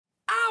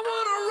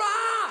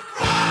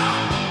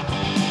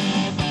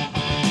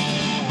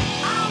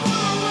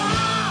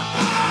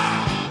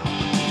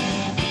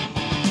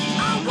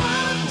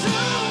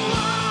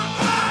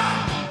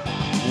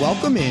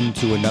Welcome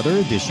into another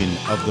edition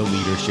of the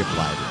Leadership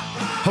Library,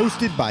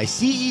 hosted by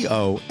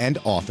CEO and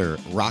author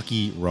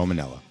Rocky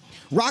Romanella.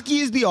 Rocky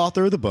is the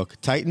author of the book,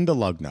 Tighten the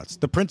Lug Nuts,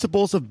 The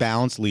Principles of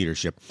Balanced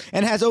Leadership,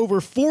 and has over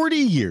 40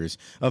 years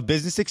of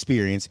business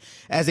experience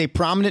as a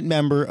prominent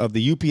member of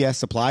the UPS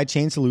Supply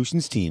Chain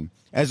Solutions team,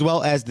 as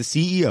well as the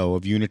CEO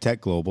of Unitech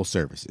Global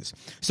Services.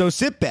 So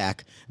sit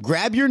back,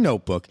 grab your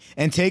notebook,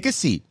 and take a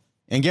seat,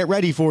 and get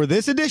ready for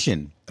this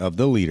edition of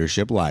the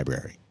Leadership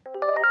Library.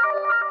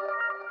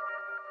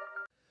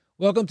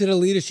 Welcome to the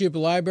Leadership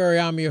Library.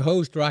 I'm your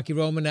host, Rocky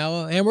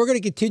Romanella, and we're going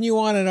to continue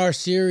on in our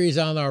series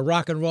on our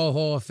Rock and Roll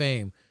Hall of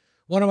Fame.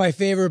 One of my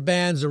favorite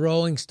bands, the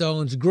Rolling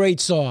Stones,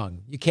 great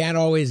song. You can't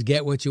always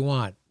get what you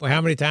want. Boy,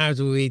 how many times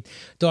have we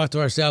thought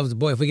to ourselves,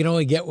 boy, if we can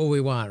only get what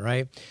we want,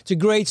 right? It's a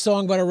great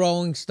song by the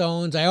Rolling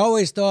Stones. I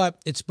always thought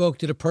it spoke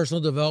to the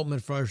personal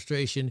development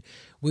frustration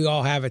we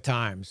all have at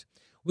times.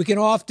 We can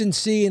often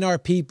see in our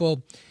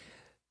people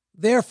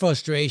their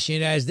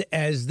frustration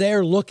as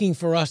they're looking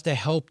for us to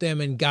help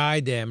them and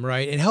guide them,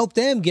 right? And help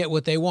them get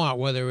what they want,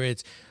 whether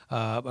it's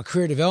a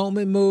career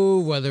development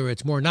move, whether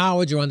it's more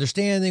knowledge or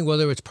understanding,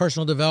 whether it's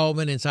personal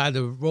development inside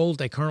the roles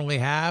they currently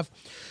have.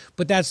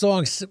 But that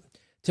song,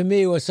 to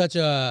me, was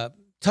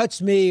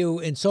touched me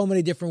in so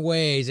many different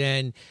ways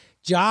and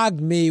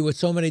jogged me with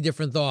so many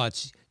different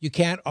thoughts. You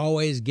can't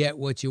always get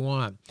what you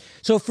want.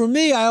 So for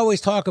me, I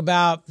always talk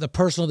about the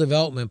personal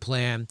development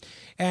plan.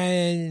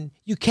 And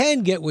you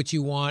can get what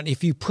you want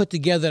if you put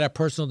together that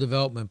personal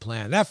development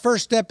plan. That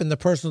first step in the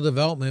personal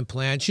development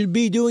plan should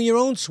be doing your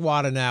own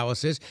SWOT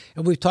analysis.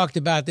 And we've talked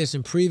about this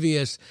in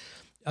previous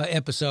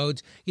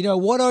episodes. You know,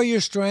 what are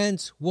your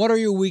strengths? What are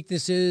your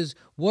weaknesses?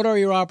 What are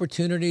your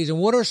opportunities? And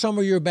what are some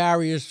of your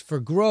barriers for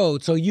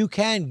growth so you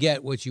can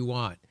get what you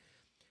want?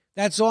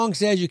 That song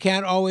says you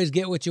can't always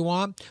get what you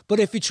want, but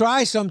if you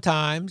try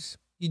sometimes,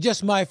 you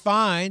just might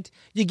find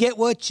you get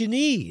what you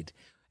need.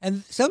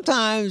 And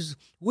sometimes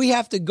we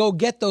have to go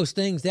get those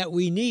things that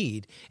we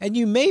need. And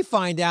you may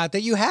find out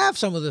that you have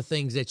some of the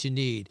things that you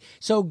need.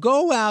 So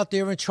go out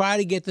there and try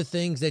to get the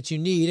things that you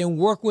need and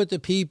work with the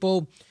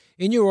people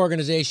in your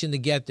organization to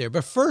get there.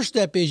 But first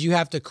step is you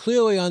have to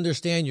clearly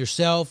understand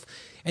yourself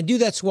and do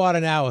that SWOT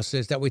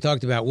analysis that we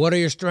talked about. What are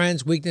your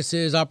strengths,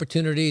 weaknesses,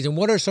 opportunities, and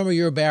what are some of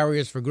your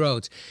barriers for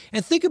growth?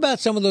 And think about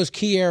some of those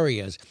key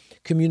areas: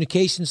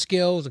 communication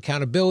skills,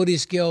 accountability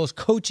skills,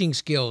 coaching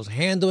skills,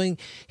 handling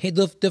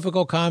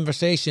difficult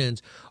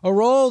conversations,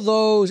 are all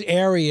those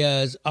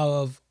areas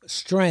of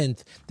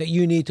strength that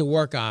you need to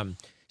work on.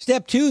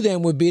 Step 2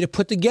 then would be to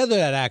put together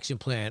that action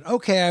plan.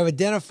 Okay, I've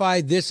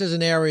identified this as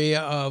an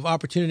area of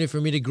opportunity for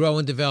me to grow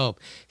and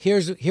develop.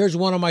 Here's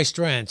one of my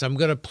strengths. I'm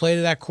going to play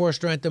to that core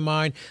strength of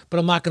mine,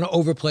 but I'm not going to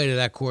overplay to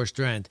that core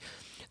strength.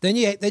 Then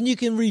you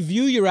can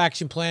review your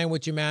action plan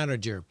with your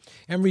manager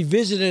and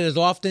revisit it as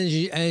often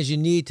as you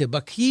need to.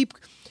 But keep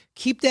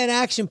that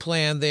action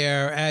plan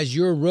there as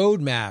your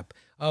roadmap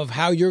of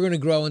how you're going to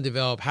grow and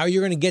develop, how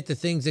you're going to get the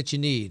things that you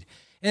need.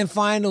 And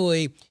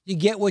finally, you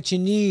get what you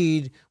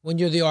need when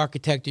you're the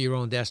architect of your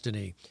own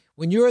destiny.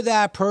 When you're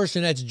that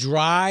person that's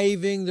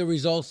driving the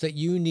results that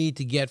you need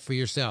to get for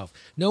yourself.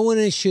 No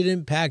one should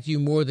impact you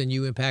more than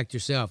you impact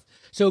yourself.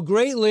 So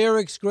great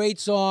lyrics, great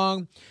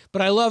song,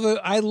 but I love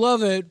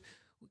it,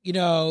 you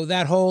know,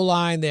 that whole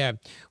line there.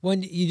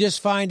 When you just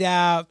find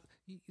out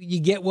you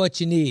get what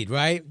you need,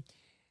 right?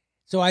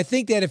 So I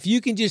think that if you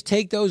can just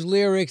take those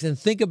lyrics and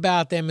think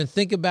about them and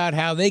think about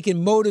how they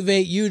can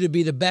motivate you to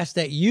be the best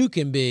that you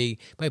can be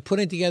by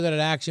putting together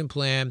an action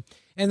plan,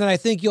 and then I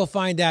think you'll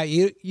find out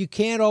you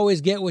can't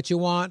always get what you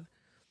want,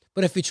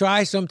 but if you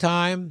try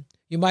sometime,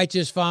 you might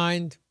just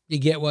find you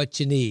get what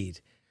you need.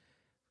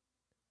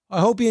 I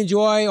hope you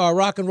enjoy our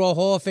Rock and Roll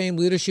Hall of Fame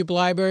Leadership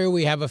Library.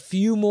 We have a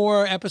few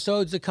more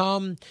episodes to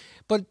come,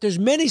 but there's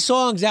many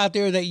songs out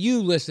there that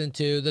you listen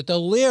to that the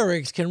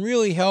lyrics can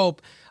really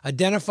help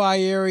identify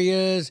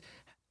areas,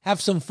 have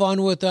some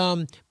fun with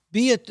them,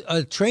 be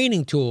a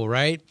training tool,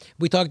 right?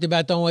 We talked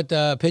about Don't Let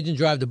the Pigeon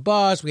Drive the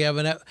Bus. We have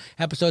an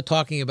episode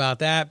talking about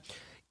that.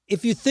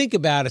 If you think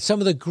about it, some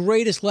of the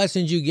greatest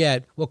lessons you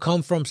get will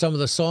come from some of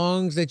the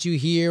songs that you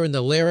hear and the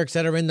lyrics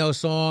that are in those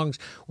songs,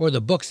 or the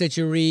books that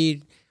you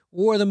read,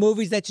 or the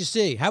movies that you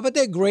see. How about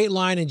that great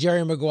line in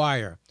Jerry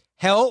Maguire?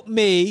 Help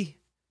me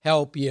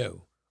help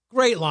you.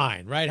 Great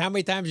line, right? How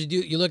many times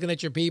you're looking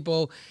at your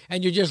people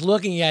and you're just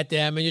looking at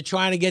them and you're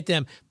trying to get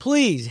them,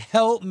 please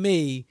help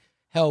me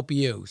help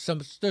you.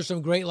 There's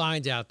some great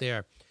lines out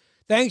there.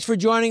 Thanks for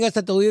joining us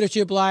at the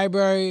Leadership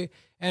Library.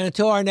 And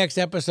until our next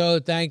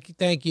episode,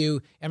 thank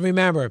you. And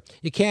remember,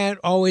 you can't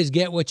always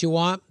get what you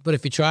want, but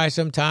if you try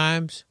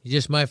sometimes, you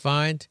just might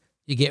find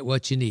you get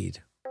what you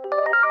need.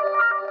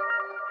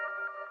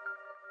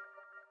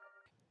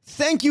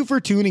 Thank you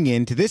for tuning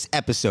in to this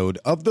episode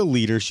of the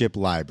Leadership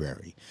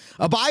Library,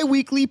 a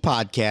bi-weekly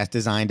podcast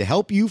designed to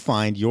help you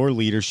find your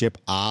leadership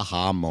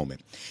aha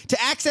moment.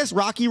 To access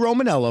Rocky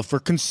Romanella for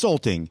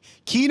consulting,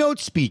 keynote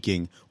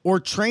speaking, or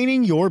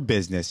training your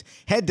business,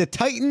 head to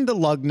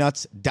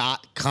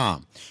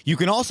TightenTheLugnuts.com. You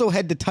can also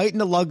head to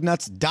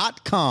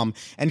TightenTheLugnuts.com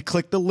and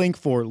click the link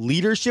for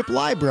Leadership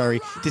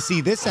Library to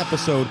see this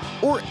episode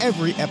or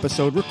every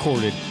episode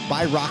recorded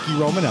by Rocky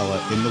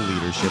Romanella in the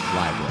Leadership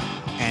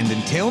Library. And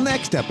until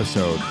next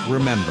episode,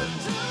 remember,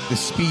 the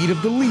speed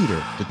of the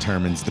leader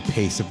determines the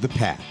pace of the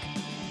pack.